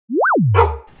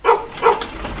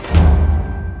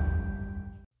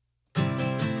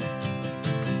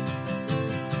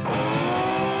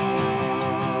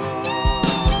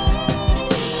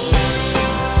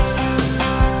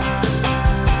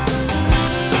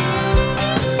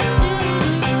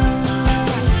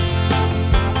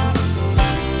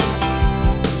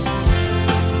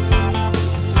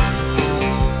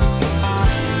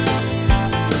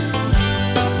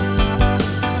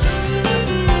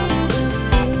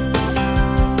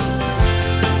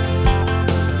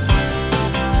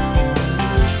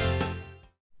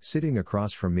Sitting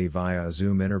across from me via a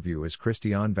Zoom interview is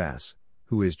KUVASZ,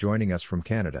 who is joining us from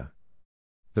Canada.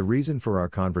 The reason for our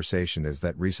conversation is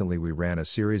that recently we ran a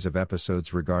series of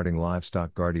episodes regarding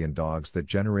livestock guardian dogs that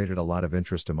generated a lot of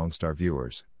interest amongst our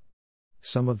viewers.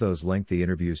 Some of those lengthy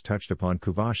interviews touched upon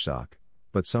Kuvasz,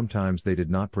 but sometimes they did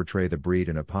not portray the breed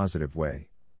in a positive way.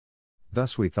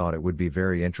 Thus we thought it would be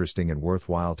very interesting and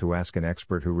worthwhile to ask an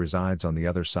expert who resides on the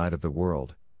other side of the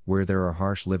world, where there are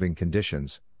harsh living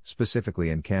conditions,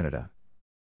 specifically in Canada.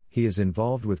 He is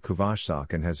involved with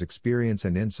Kuvasz and has experience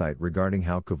and insight regarding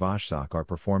how Kuvasz are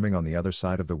performing on the other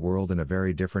side of the world in a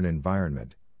very different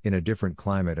environment, in a different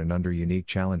climate and under unique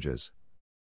challenges.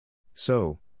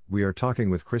 So, we are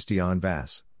talking with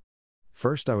KUVASZ.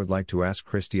 First I would like to ask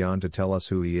Christian to tell us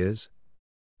who he is.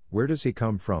 Where does he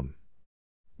come from?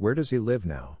 Where does he live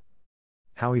now?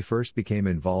 How he first became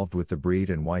involved with the breed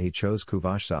and why he chose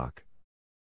Kuvasz.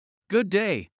 Good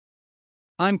day.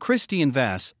 I'm Christian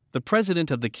Vass, the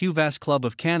president of the KUVASZ Club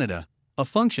of Canada, a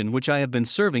function which I have been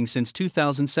serving since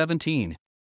 2017.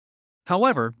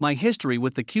 However, my history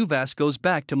with the KUVASZ goes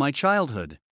back to my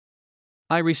childhood.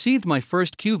 I received my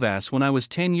first KUVASZ when I was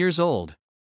 10 years old.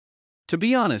 To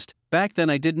be honest, back then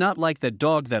I did not like that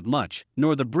dog that much,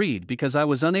 nor the breed, because I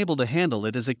was unable to handle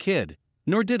it as a kid,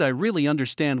 nor did I really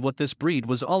understand what this breed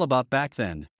was all about back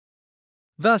then.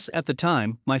 Thus, at the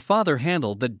time, my father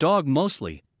handled that dog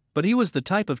mostly, but he was the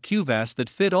type of KUVASZ that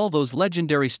fit all those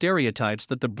legendary stereotypes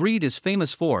that the breed is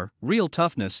famous for: real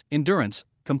toughness, endurance,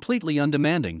 completely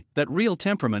undemanding, that real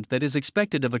temperament that is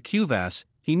expected of a KUVASZ.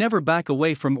 He never backed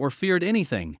away from or feared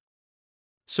anything.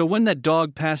 So when that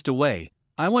dog passed away,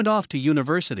 I went off to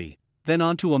university, then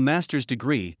on to a master's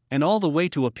degree, and all the way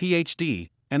to a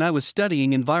PhD, and I was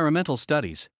studying environmental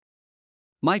studies.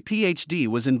 My PhD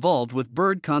was involved with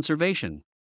bird conservation.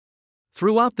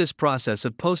 Throughout this process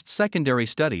of post-secondary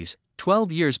studies,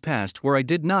 12 years passed where I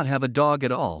did not have a dog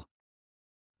at all.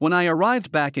 When I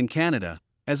arrived back in Canada,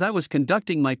 as I was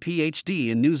conducting my PhD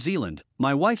in New Zealand,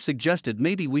 my wife suggested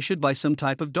maybe we should buy some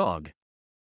type of dog.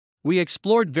 We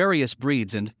explored various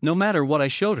breeds and, no matter what I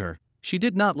showed her, she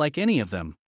did not like any of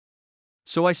them.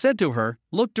 So I said to her,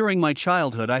 "Look, during my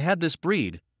childhood I had this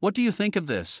breed, what do you think of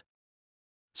this?"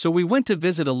 So we went to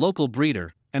visit a local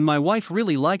breeder, and my wife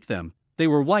really liked them. They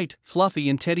were white, fluffy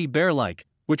and teddy bear-like,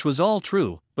 which was all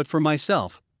true, but for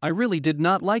myself, I really did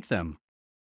not like them.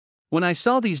 When I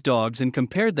saw these dogs and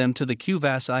compared them to the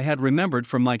KUVASZ I had remembered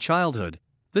from my childhood,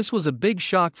 this was a big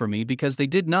shock for me because they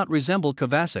did not resemble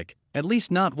Kuvasz, at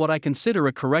least not what I consider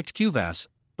a correct KUVASZ,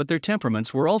 but their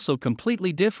temperaments were also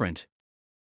completely different.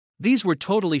 These were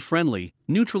totally friendly,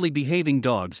 neutrally behaving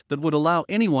dogs that would allow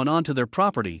anyone onto their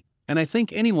property, and I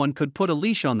think anyone could put a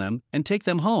leash on them and take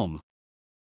them home.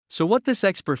 So what this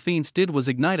experience did was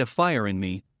ignite a fire in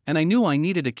me, and I knew I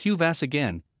needed a KUVASZ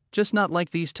again, just not like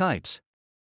these types.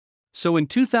 So in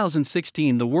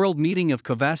 2016 the World Meeting of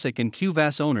Kuvasz and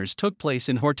KUVASZ owners took place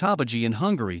in Hortobágy in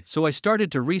Hungary, so I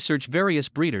started to research various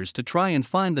breeders to try and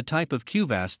find the type of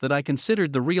KUVASZ that I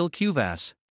considered the real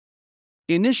KUVASZ.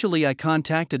 Initially I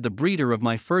contacted the breeder of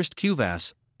my first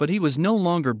KUVASZ, but he was no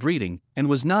longer breeding and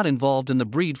was not involved in the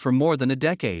breed for more than a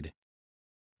decade.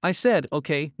 I said,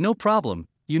 "Okay, no problem.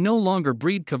 You no longer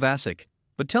breed Kuvasz,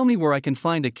 but tell me where I can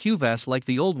find a KUVASZ like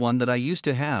the old one that I used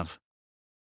to have."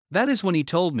 That is when he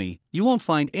told me, "You won't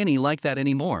find any like that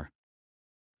anymore."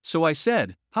 So I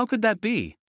said, "How could that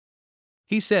be?"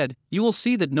 He said, "You will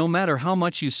see that no matter how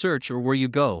much you search or where you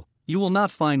go, you will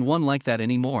not find one like that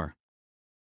anymore."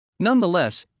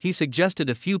 Nonetheless, he suggested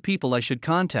a few people I should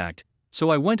contact, so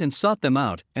I went and sought them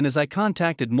out, and as I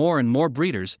contacted more and more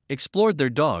breeders, explored their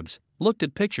dogs, looked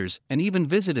at pictures, and even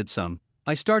visited some,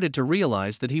 I started to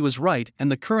realize that he was right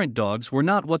and the current dogs were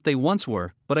not what they once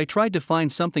were, but I tried to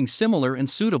find something similar and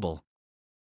suitable.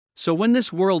 So when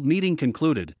this world meeting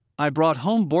concluded, I brought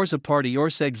home Borza Party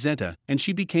Orseg and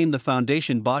she became the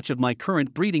foundation botch of my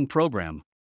current breeding program.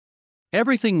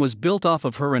 Everything was built off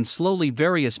of her, and slowly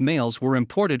various males were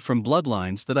imported from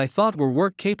bloodlines that I thought were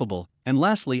work capable, and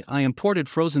lastly I imported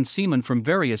frozen semen from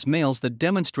various males that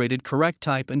demonstrated correct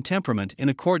type and temperament in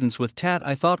accordance with TAT.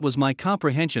 I thought was my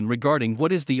comprehension regarding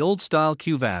what is the old style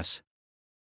KUVASZ.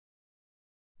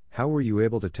 How were you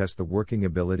able to test the working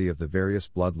ability of the various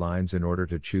bloodlines in order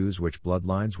to choose which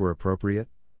bloodlines were appropriate?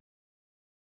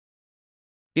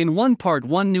 In one part,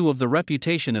 one knew of the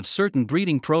reputation of certain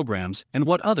breeding programs and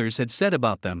what others had said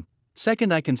about them.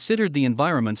 Second, I considered the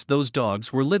environments those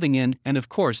dogs were living in, and of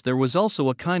course there was also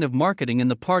a kind of marketing in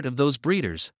the part of those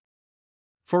breeders.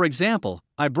 For example,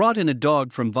 I brought in a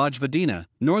dog from Vojvodina,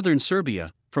 northern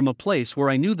Serbia, from a place where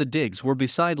I knew the digs were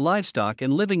beside livestock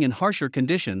and living in harsher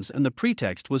conditions, and the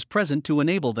pretext was present to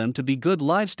enable them to be good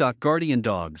livestock guardian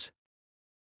dogs.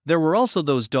 There were also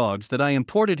those dogs that I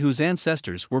imported whose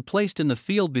ancestors were placed in the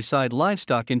field beside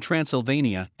livestock in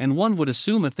Transylvania, and one would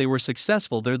assume if they were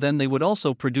successful there, then they would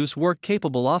also produce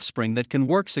work-capable offspring that can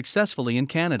work successfully in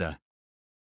Canada.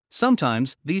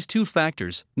 Sometimes, these two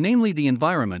factors, namely the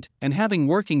environment and having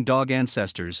working dog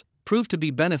ancestors, proved to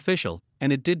be beneficial,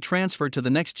 and it did transfer to the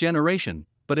next generation,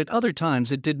 but at other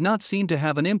times it did not seem to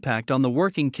have an impact on the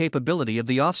working capability of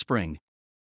the offspring.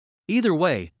 Either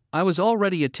way, I was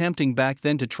already attempting back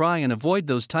then to try and avoid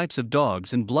those types of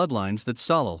dogs and bloodlines that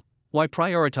Solil, why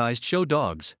prioritized show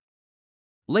dogs.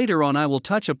 Later on I will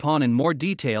touch upon in more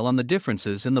detail on the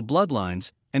differences in the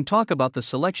bloodlines, and talk about the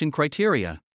selection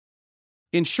criteria.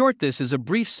 In short, this is a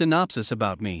brief synopsis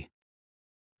about me.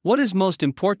 What is most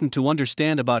important to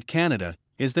understand about Canada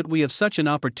is that we have such an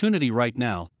opportunity right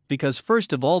now, because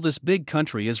first of all, this big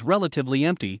country is relatively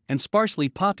empty and sparsely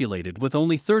populated with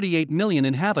only 38 million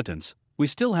inhabitants. We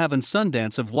still have an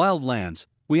Sundance of wild lands,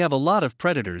 we have a lot of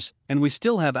predators, and we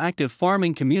still have active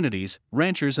farming communities,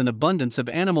 ranchers, and abundance of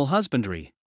animal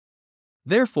husbandry.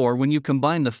 Therefore, when you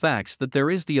combine the facts that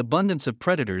there is the abundance of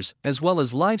predators as well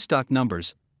as livestock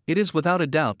numbers, it is without a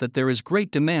doubt that there is great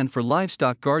demand for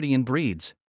livestock guardian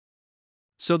breeds.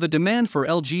 So the demand for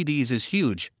LGDs is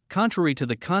huge, contrary to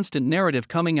the constant narrative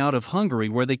coming out of Hungary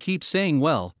where they keep saying,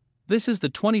 well, this is the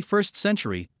 21st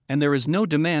century, and there is no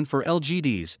demand for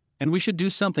LGDs, and we should do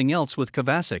something else with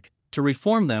KUVASZ, to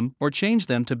reform them or change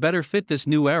them to better fit this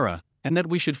new era, and that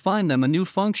we should find them a new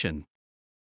function.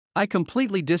 I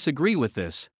completely disagree with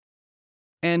this.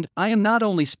 And I am not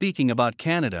only speaking about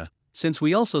Canada, since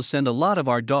we also send a lot of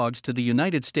our dogs to the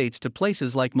United States, to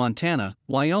places like Montana,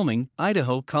 Wyoming,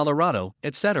 Idaho, Colorado,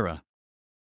 etc.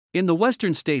 In the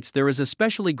western states there is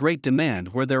especially great demand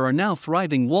where there are now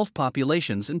thriving wolf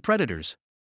populations and predators.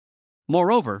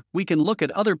 Moreover, we can look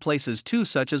at other places too,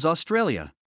 such as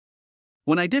Australia.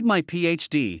 When I did my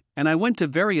PhD, and I went to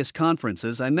various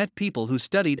conferences, I met people who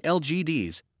studied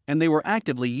LGDs, and they were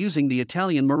actively using the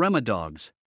Italian maremma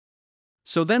dogs.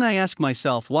 So then I ask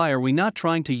myself, why are we not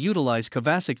trying to utilize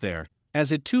KUVASZ there,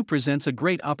 as it too presents a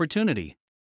great opportunity?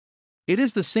 It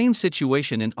is the same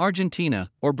situation in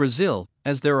Argentina or Brazil,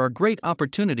 as there are great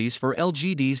opportunities for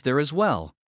LGDs there as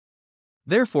well.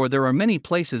 Therefore, there are many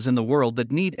places in the world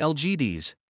that need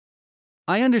LGDs.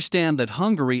 I understand that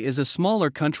Hungary is a smaller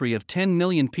country of 10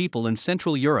 million people in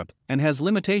Central Europe and has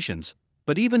limitations,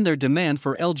 but even their demand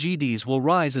for LGDs will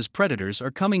rise as predators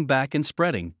are coming back and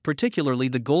spreading, particularly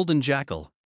the golden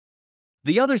jackal.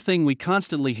 The other thing we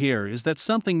constantly hear is that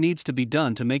something needs to be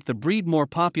done to make the breed more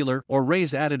popular or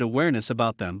raise added awareness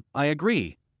about them. I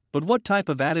agree, but what type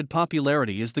of added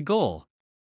popularity is the goal?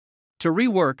 To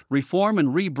rework, reform, and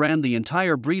rebrand the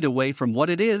entire breed away from what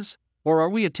it is, or are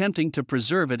we attempting to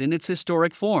preserve it in its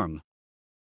historic form?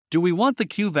 Do we want the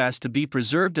KUVASZ to be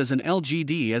preserved as an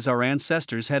LGD as our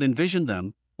ancestors had envisioned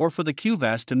them, or for the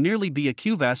KUVASZ to merely be a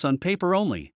KUVASZ on paper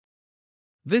only?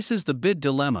 This is the big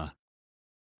dilemma.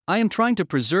 I am trying to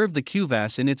preserve the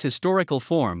KUVASZ in its historical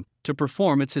form, to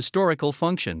perform its historical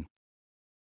function.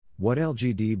 What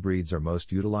LGD breeds are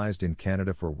most utilized in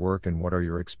Canada for work, and what are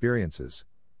your experiences?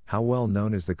 How well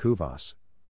known is the KUVASZ?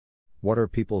 What are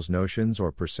people's notions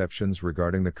or perceptions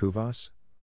regarding the KUVASZ?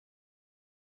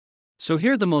 So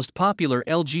here the most popular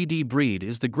LGD breed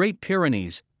is the Great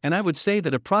Pyrenees, and I would say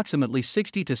that approximately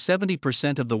 60 to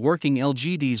 70% of the working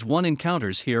LGDs one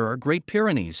encounters here are Great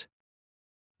Pyrenees.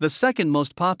 The second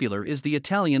most popular is the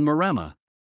Italian maremma.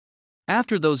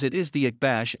 After those it is the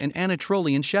Akbash and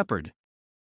Anatolian Shepherd.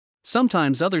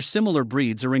 Sometimes other similar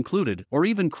breeds are included or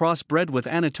even crossbred with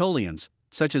Anatolians,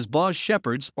 such as Bos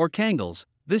Shepherds or Kangals.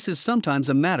 This is sometimes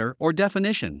a matter or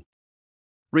definition.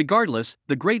 Regardless,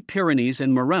 the Great Pyrenees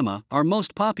and maremma are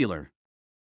most popular.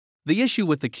 The issue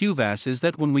with the KUVASZ is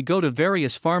that when we go to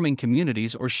various farming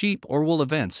communities or sheep or wool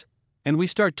events, and we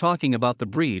start talking about the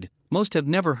breed, most have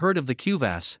never heard of the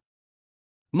KUVASZ.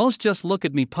 Most just look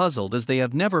at me puzzled, as they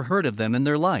have never heard of them in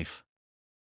their life.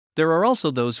 There are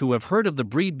also those who have heard of the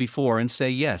breed before and say,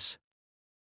 yes,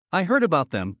 I heard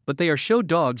about them, but they are show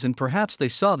dogs and perhaps they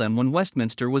saw them when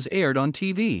Westminster was aired on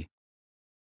TV.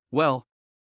 Well,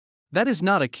 that is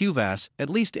not a KUVASZ, at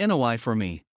least NOI for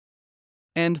me.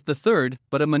 And the third,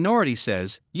 but a minority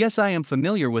says, yes, I am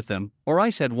familiar with them, or I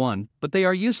said one, but they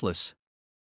are useless.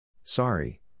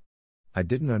 Sorry. I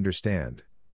didn't understand.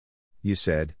 You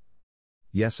said,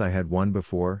 yes, I had one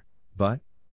before, but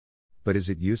is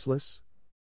it useless?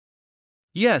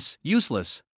 Yes,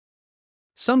 useless.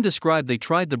 Some describe they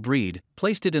tried the breed,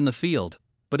 placed it in the field,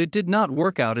 but it did not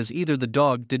work out, as either the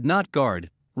dog did not guard,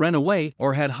 ran away,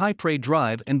 or had high prey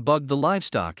drive and bugged the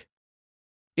livestock.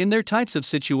 In their types of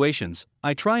situations,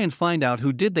 I try and find out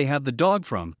who did they have the dog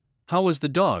from, how was the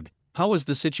dog, how was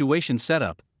the situation set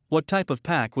up, what type of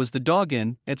pack was the dog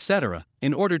in, etc.,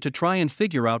 in order to try and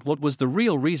figure out what was the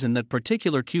real reason that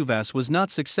particular KUVASZ was not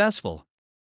successful.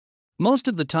 Most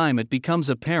of the time it becomes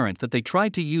apparent that they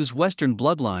tried to use Western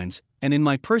bloodlines, and in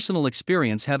my personal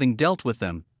experience having dealt with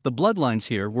them, the bloodlines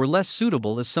here were less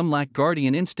suitable as some lack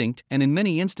guardian instinct, and in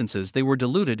many instances they were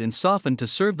diluted and softened to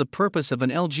serve the purpose of an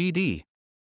LGD.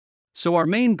 So our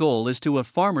main goal is to have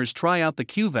farmers try out the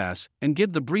KUVASZ and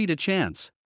give the breed a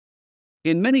chance.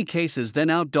 In many cases then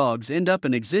out dogs end up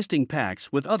in existing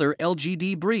packs with other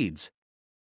LGD breeds.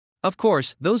 Of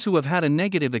course, those who have had a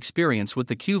negative experience with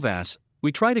the KUVASZ,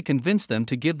 we try to convince them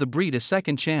to give the breed a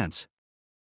second chance.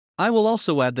 I will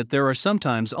also add that there are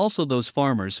sometimes also those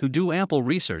farmers who do ample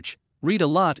research, read a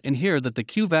lot and hear that the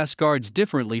KUVASZ guards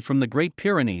differently from the Great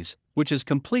Pyrenees, which is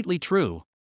completely true.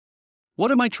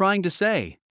 What am I trying to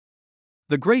say?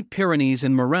 The Great Pyrenees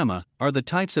and maremma are the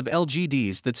types of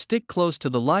LGDs that stick close to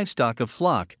the livestock of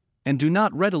flock, and do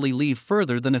not readily leave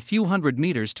further than a few hundred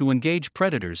meters to engage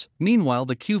predators. Meanwhile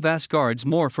the KUVASZ guards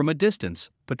more from a distance,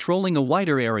 patrolling a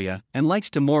wider area, and likes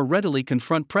to more readily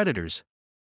confront predators.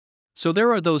 So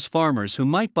there are those farmers who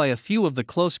might buy a few of the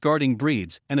close guarding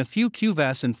breeds and a few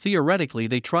KUVASZ, and theoretically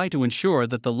they try to ensure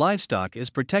that the livestock is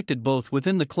protected both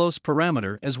within the close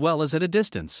parameter as well as at a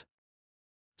distance.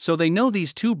 So they know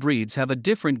these two breeds have a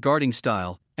different guarding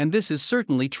style, and this is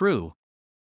certainly true.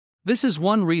 This is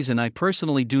one reason I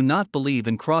personally do not believe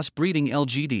in cross-breeding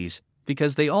LGDs,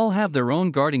 because they all have their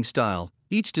own guarding style,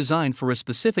 each designed for a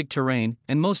specific terrain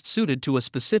and most suited to a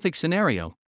specific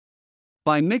scenario.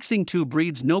 By mixing two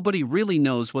breeds nobody really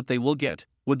knows what they will get.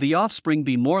 Would the offspring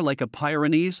be more like a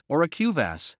Pyrenees or a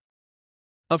KUVASZ?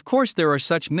 Of course there are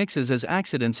such mixes as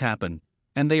accidents happen,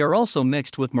 and they are also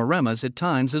mixed with maremmas at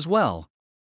times as well.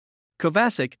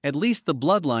 KUVASZ, at least the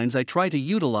bloodlines I try to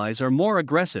utilize, are more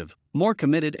aggressive, more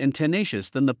committed and tenacious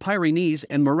than the Pyrenees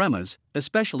and maremmas,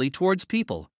 especially towards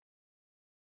people.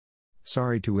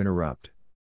 Sorry to interrupt,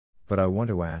 but I want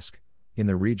to ask, in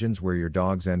the regions where your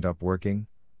dogs end up working,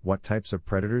 what types of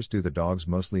predators do the dogs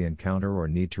mostly encounter or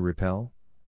need to repel?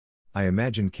 I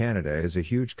imagine Canada is a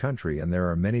huge country and there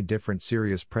are many different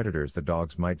serious predators the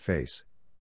dogs might face.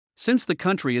 Since the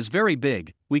country is very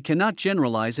big, we cannot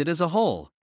generalize it as a whole.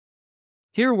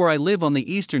 Here where I live on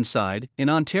the eastern side, in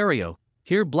Ontario,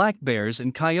 here black bears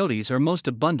and coyotes are most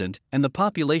abundant, and the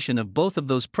population of both of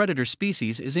those predator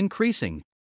species is increasing.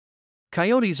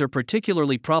 Coyotes are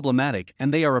particularly problematic,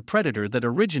 and they are a predator that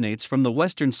originates from the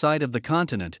western side of the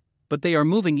continent, but they are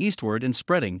moving eastward and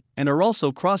spreading, and are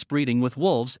also crossbreeding with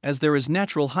wolves as there is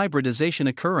natural hybridization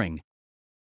occurring.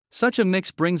 Such a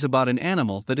mix brings about an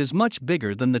animal that is much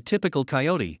bigger than the typical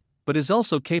coyote, but is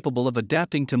also capable of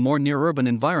adapting to more near-urban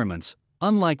environments,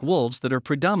 unlike wolves that are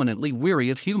predominantly weary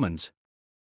of humans.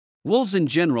 Wolves in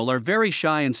general are very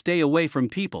shy and stay away from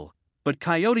people, but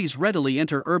coyotes readily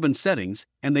enter urban settings,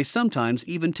 and they sometimes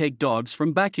even take dogs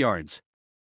from backyards.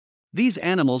 These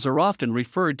animals are often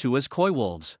referred to as coy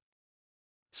wolves.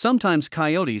 Sometimes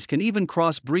coyotes can even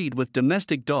cross-breed with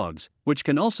domestic dogs, which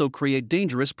can also create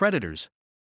dangerous predators.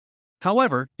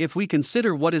 However, if we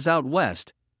consider what is out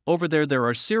west, over there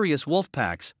are serious wolf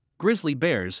packs, grizzly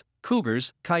bears,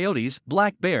 cougars, coyotes,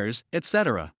 black bears,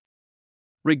 etc.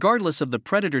 Regardless of the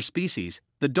predator species,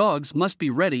 the dogs must be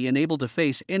ready and able to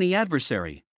face any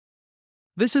adversary.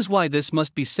 This is why this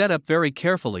must be set up very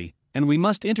carefully, and we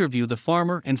must interview the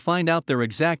farmer and find out their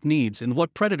exact needs and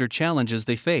what predator challenges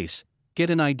they face,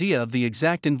 get an idea of the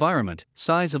exact environment,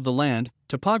 size of the land,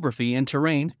 topography and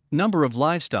terrain, number of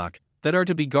livestock that are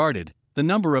to be guarded, the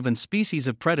number of and species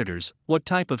of predators, what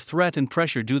type of threat and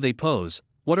pressure do they pose,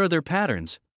 what are their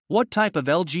patterns, what type of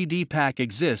LGD pack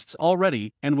exists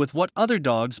already, and with what other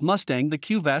dogs Mustang the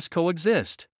KUVASZ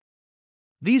coexist.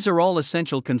 These are all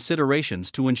essential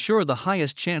considerations to ensure the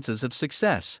highest chances of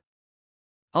success.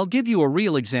 I'll give you a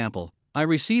real example. I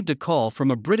received a call from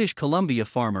a British Columbia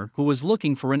farmer who was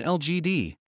looking for an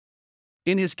LGD.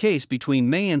 In his case, between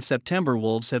May and September,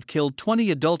 wolves have killed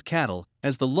 20 adult cattle,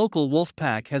 as the local wolf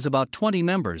pack has about 20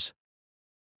 members.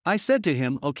 I said to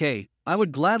him, okay, I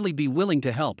would gladly be willing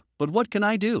to help, but what can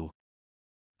I do?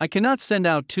 I cannot send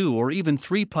out 2 or even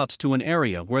 3 pups to an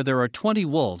area where there are 20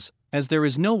 wolves, as there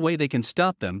is no way they can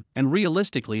stop them, and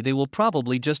realistically they will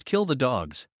probably just kill the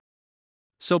dogs.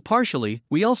 So partially,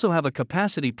 we also have a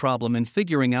capacity problem in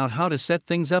figuring out how to set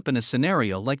things up in a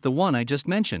scenario like the one I just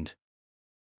mentioned.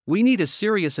 We need a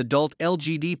serious adult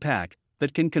LGD pack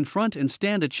that can confront and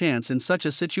stand a chance in such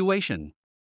a situation.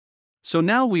 So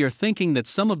now we are thinking that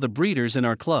some of the breeders in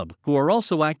our club, who are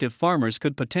also active farmers,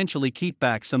 could potentially keep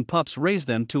back some pups, raise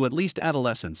them to at least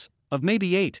adolescence, of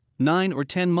maybe 8, 9 or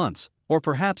 10 months, or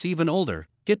perhaps even older,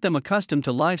 get them accustomed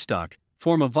to livestock,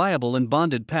 form a viable and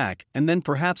bonded pack, and then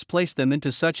perhaps place them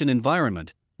into such an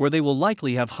environment, where they will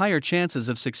likely have higher chances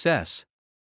of success.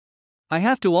 I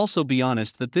have to also be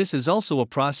honest that this is also a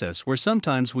process where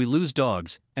sometimes we lose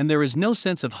dogs, and there is no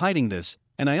sense of hiding this,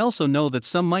 and I also know that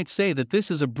some might say that this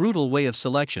is a brutal way of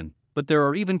selection, but there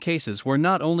are even cases where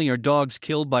not only are dogs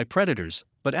killed by predators,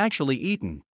 but actually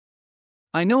eaten.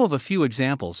 I know of a few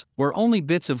examples where only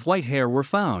bits of white hair were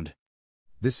found.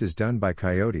 This is done by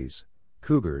coyotes,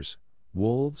 cougars,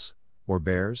 wolves, or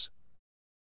bears?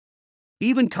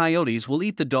 Even coyotes will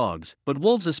eat the dogs, but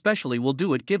wolves especially will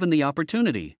do it given the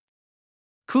opportunity.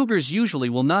 Cougars usually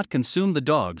will not consume the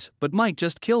dogs, but might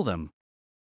just kill them.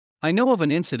 I know of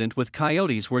an incident with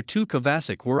coyotes where 2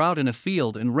 KUVASZ were out in a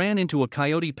field and ran into a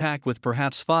coyote pack with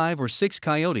perhaps 5 or 6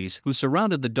 coyotes who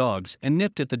surrounded the dogs and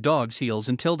nipped at the dog's heels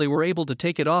until they were able to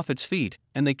take it off its feet,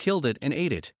 and they killed it and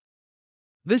ate it.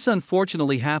 This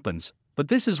unfortunately happens, but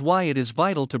this is why it is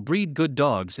vital to breed good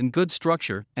dogs, and good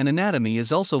structure and anatomy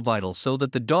is also vital so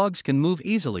that the dogs can move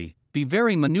easily, be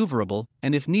very maneuverable,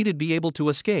 and if needed be able to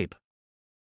escape.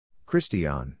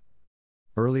 Christian.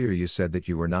 Earlier you said that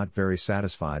you were not very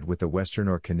satisfied with the Western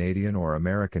or Canadian or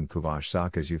American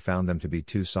Kuvasz as you found them to be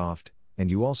too soft, and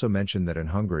you also mentioned that in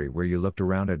Hungary, where you looked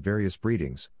around at various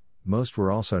breedings, most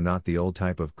were also not the old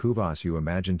type of Kuvasz you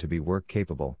imagined to be work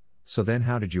capable. So then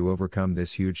how did you overcome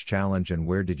this huge challenge, and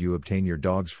where did you obtain your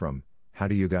dogs from? How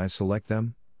do you guys select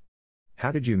them?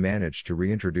 How did you manage to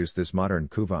reintroduce this modern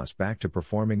Kuvasz back to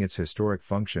performing its historic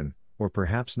function, or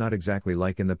perhaps not exactly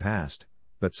like in the past,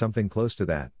 but something close to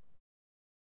that?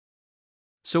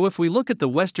 So if we look at the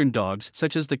Western dogs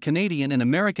such as the Canadian and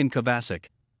American Kuvasz,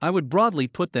 I would broadly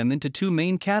put them into 2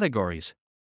 main categories.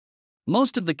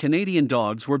 Most of the Canadian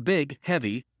dogs were big,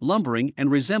 heavy, lumbering, and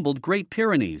resembled Great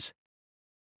Pyrenees.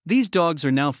 These dogs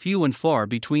are now few and far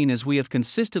between, as we have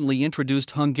consistently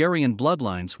introduced Hungarian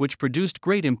bloodlines which produced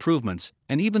great improvements,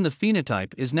 and even the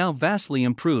phenotype is now vastly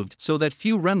improved so that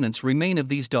few remnants remain of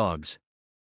these dogs.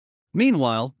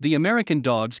 Meanwhile, the American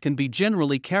dogs can be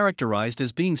generally characterized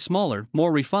as being smaller,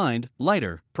 more refined,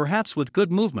 lighter, perhaps with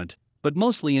good movement, but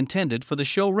mostly intended for the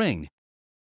show ring.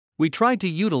 We tried to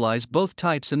utilize both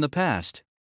types in the past.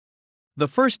 The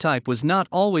first type was not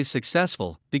always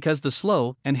successful because the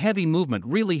slow and heavy movement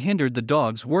really hindered the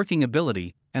dog's working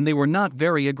ability, and they were not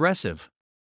very aggressive.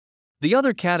 The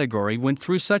other category went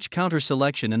through such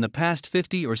counter-selection in the past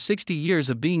 50 or 60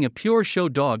 years of being a pure show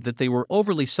dog that they were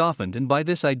overly softened, and by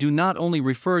this I do not only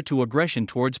refer to aggression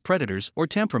towards predators or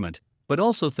temperament, but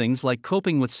also things like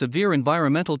coping with severe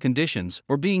environmental conditions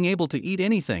or being able to eat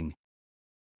anything.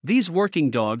 These working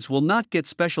dogs will not get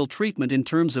special treatment in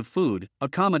terms of food,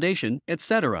 accommodation,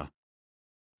 etc.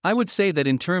 I would say that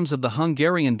in terms of the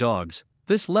Hungarian dogs,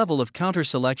 this level of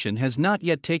counter-selection has not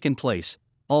yet taken place,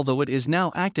 although it is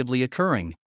now actively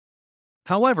occurring.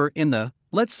 However, in the,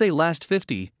 let's say, last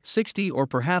 50, 60 or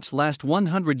perhaps last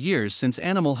 100 years since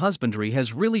animal husbandry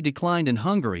has really declined in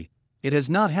Hungary, it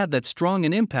has not had that strong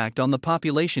an impact on the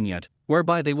population yet,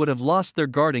 whereby they would have lost their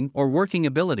guarding or working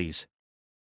abilities.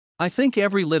 I think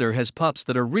every litter has pups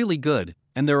that are really good,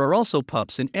 and there are also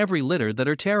pups in every litter that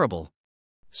are terrible.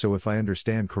 So if I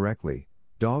understand correctly,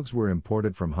 dogs were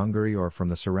imported from Hungary or from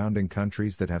the surrounding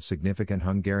countries that have significant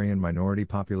Hungarian minority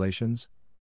populations?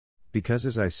 Because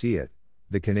as I see it,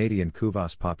 the Canadian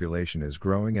Kuvasz population is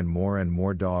growing and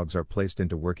more dogs are placed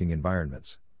into working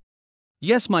environments.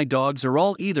 Yes, my dogs are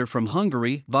all either from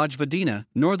Hungary, Vojvodina,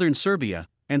 northern Serbia,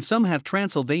 and some have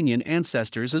Transylvanian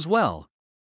ancestors as well.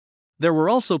 There were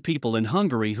also people in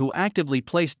Hungary who actively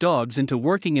placed dogs into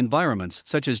working environments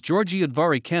such as Georgi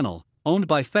Udvari Kennel, owned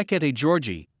by Fekete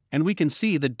Georgi, and we can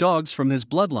see that dogs from his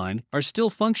bloodline are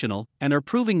still functional and are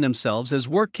proving themselves as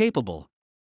work capable.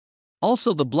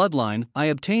 Also, the bloodline I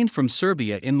obtained from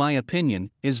Serbia, in my opinion,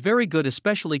 is very good,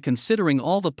 especially considering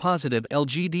all the positive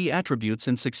LGD attributes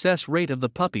and success rate of the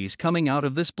puppies coming out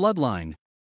of this bloodline.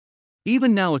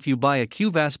 Even now, if you buy a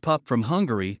Kuvasz pup from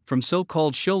Hungary from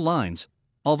so-called show lines,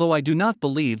 although I do not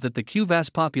believe that the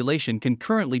Kuvasz population can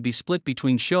currently be split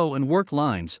between show and work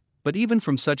lines, but even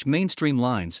from such mainstream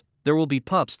lines, there will be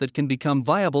pups that can become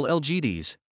viable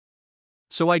LGDs.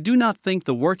 So I do not think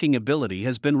the working ability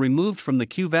has been removed from the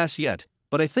Kuvasz yet,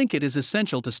 but I think it is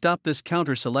essential to stop this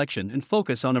counter-selection and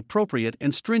focus on appropriate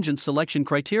and stringent selection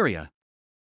criteria.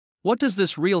 What does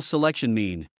this real selection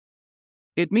mean?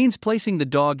 It means placing the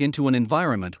dog into an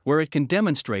environment where it can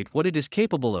demonstrate what it is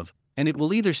capable of, and it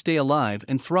will either stay alive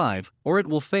and thrive, or it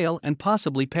will fail and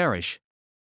possibly perish.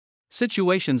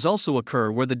 Situations also occur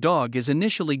where the dog is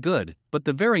initially good, but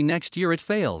the very next year it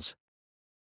fails.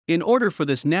 In order for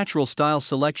this natural style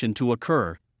selection to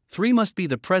occur, 3 must be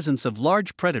the presence of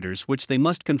large predators which they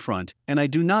must confront, and I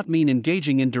do not mean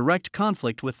engaging in direct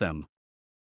conflict with them.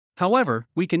 However,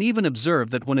 we can even observe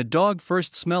that when a dog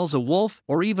first smells a wolf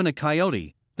or even a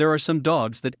coyote, there are some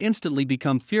dogs that instantly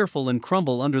become fearful and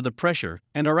crumble under the pressure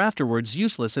and are afterwards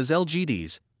useless as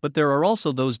LGDs, but there are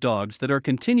also those dogs that are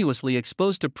continuously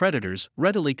exposed to predators,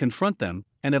 readily confront them,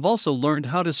 and have also learned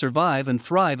how to survive and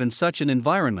thrive in such an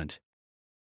environment.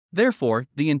 Therefore,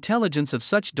 the intelligence of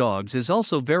such dogs is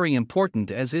also very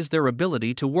important, as is their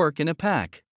ability to work in a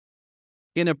pack.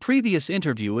 In a previous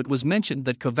interview it was mentioned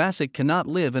that KUVASZ cannot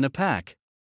live in a pack.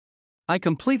 I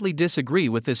completely disagree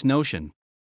with this notion.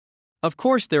 Of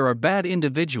course there are bad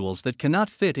individuals that cannot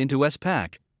fit into S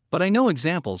pack, but I know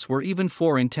examples where even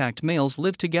 4 intact males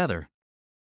live together.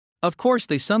 Of course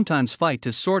they sometimes fight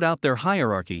to sort out their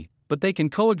hierarchy, but they can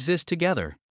coexist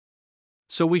together.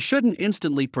 So we shouldn't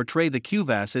instantly portray the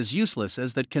KUVASZ as useless,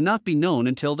 as that cannot be known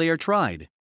until they are tried.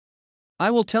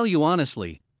 I will tell you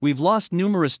honestly, we've lost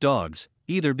numerous dogs,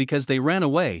 either because they ran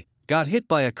away, got hit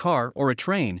by a car or a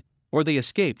train, or they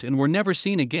escaped and were never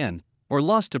seen again, or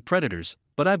lost to predators,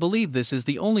 but I believe this is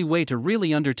the only way to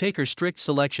really undertake a strict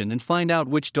selection and find out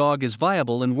which dog is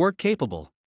viable and work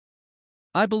capable.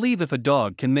 I believe if a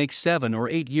dog can make 7 or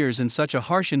 8 years in such a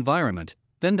harsh environment,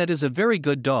 then that is a very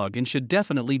good dog and should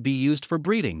definitely be used for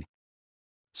breeding.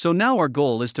 So now our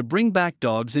goal is to bring back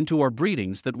dogs into our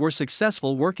breedings that were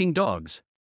successful working dogs.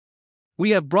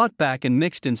 We have brought back and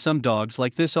mixed in some dogs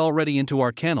like this already into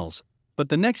our kennels, but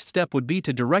the next step would be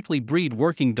to directly breed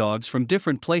working dogs from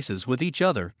different places with each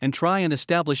other and try and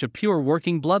establish a pure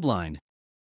working bloodline.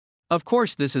 Of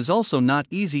course, this is also not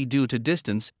easy due to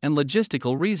distance and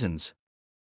logistical reasons.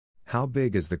 How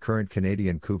big is the current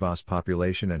Canadian KUVASZ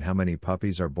population and how many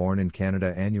puppies are born in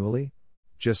Canada annually?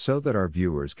 Just so that our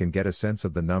viewers can get a sense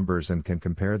of the numbers and can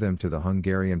compare them to the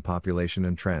Hungarian population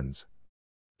and trends.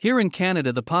 Here in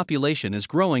Canada the population is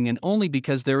growing, and only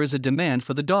because there is a demand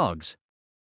for the dogs.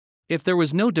 If there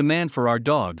was no demand for our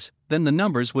dogs, then the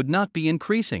numbers would not be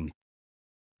increasing.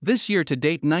 This year to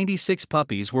date 96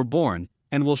 puppies were born,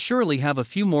 and will surely have a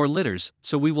few more litters,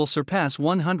 so we will surpass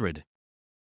 100.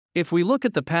 If we look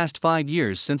at the past 5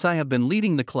 years since I have been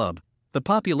leading the club, the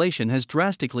population has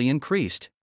drastically increased.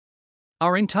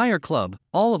 Our entire club,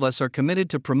 all of us, are committed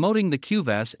to promoting the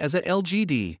KUVASZ as a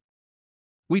LGD.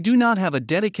 We do not have a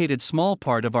dedicated small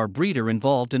part of our breeder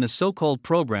involved in a so-called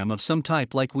program of some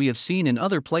type like we have seen in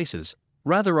other places.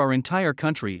 Rather, our entire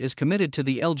country is committed to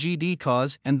the LGD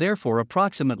cause, and therefore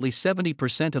approximately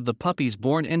 70% of the puppies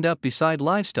born end up beside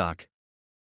livestock.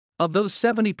 Of those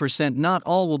 70%, not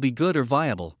all will be good or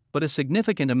viable, but a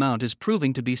significant amount is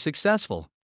proving to be successful.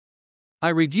 I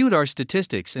reviewed our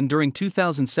statistics, and during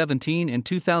 2017 and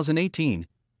 2018,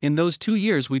 in those 2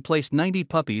 years we placed 90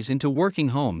 puppies into working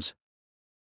homes.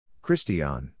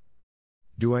 Christian,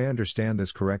 do I understand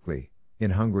this correctly?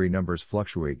 In Hungary numbers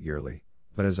fluctuate yearly,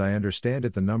 but as I understand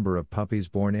it the number of puppies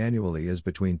born annually is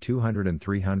between 200 and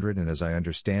 300, and as I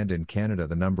understand in Canada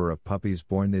the number of puppies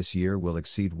born this year will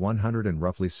exceed 100 and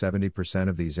roughly 70%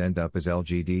 of these end up as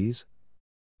LGDs?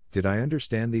 Did I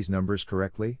understand these numbers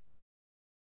correctly?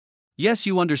 Yes,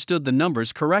 you understood the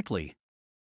numbers correctly.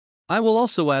 I will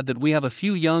also add that we have a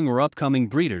few young or upcoming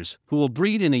breeders who will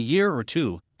breed in a year or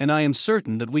two, and I am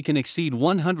certain that we can exceed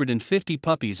 150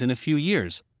 puppies in a few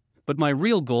years. But my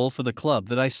real goal for the club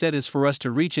that I set is for us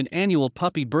to reach an annual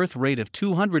puppy birth rate of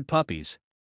 200 puppies.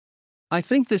 I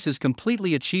think this is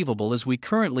completely achievable, as we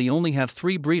currently only have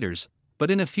 3 breeders,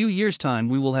 but in a few years' time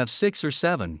we will have 6 or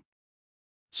 7.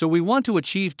 So we want to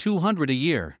achieve 200 a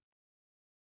year.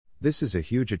 This is a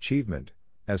huge achievement,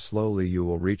 as slowly you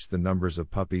will reach the numbers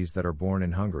of puppies that are born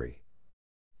in Hungary.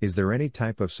 Is there any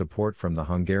type of support from the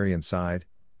Hungarian side,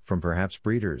 from perhaps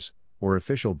breeders, or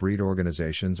official breed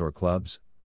organizations or clubs?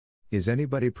 Is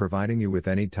anybody providing you with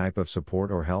any type of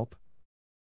support or help?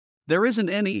 There isn't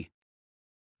any.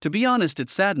 To be honest, it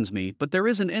saddens me, but there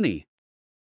isn't any.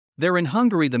 There in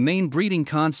Hungary the main breeding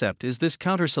concept is this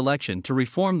counter-selection to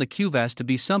reform the KUVASZ to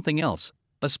be something else,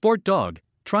 a sport dog,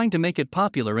 trying to make it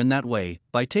popular in that way,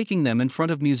 by taking them in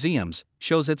front of museums,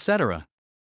 shows, etc.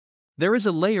 There is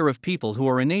a layer of people who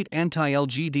are innate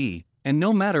anti-LGD, and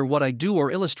no matter what I do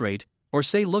or illustrate, or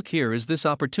say look here is this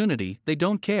opportunity, they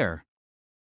don't care.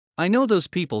 I know those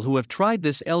people who have tried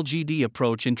this LGD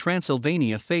approach in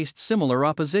Transylvania faced similar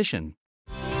opposition.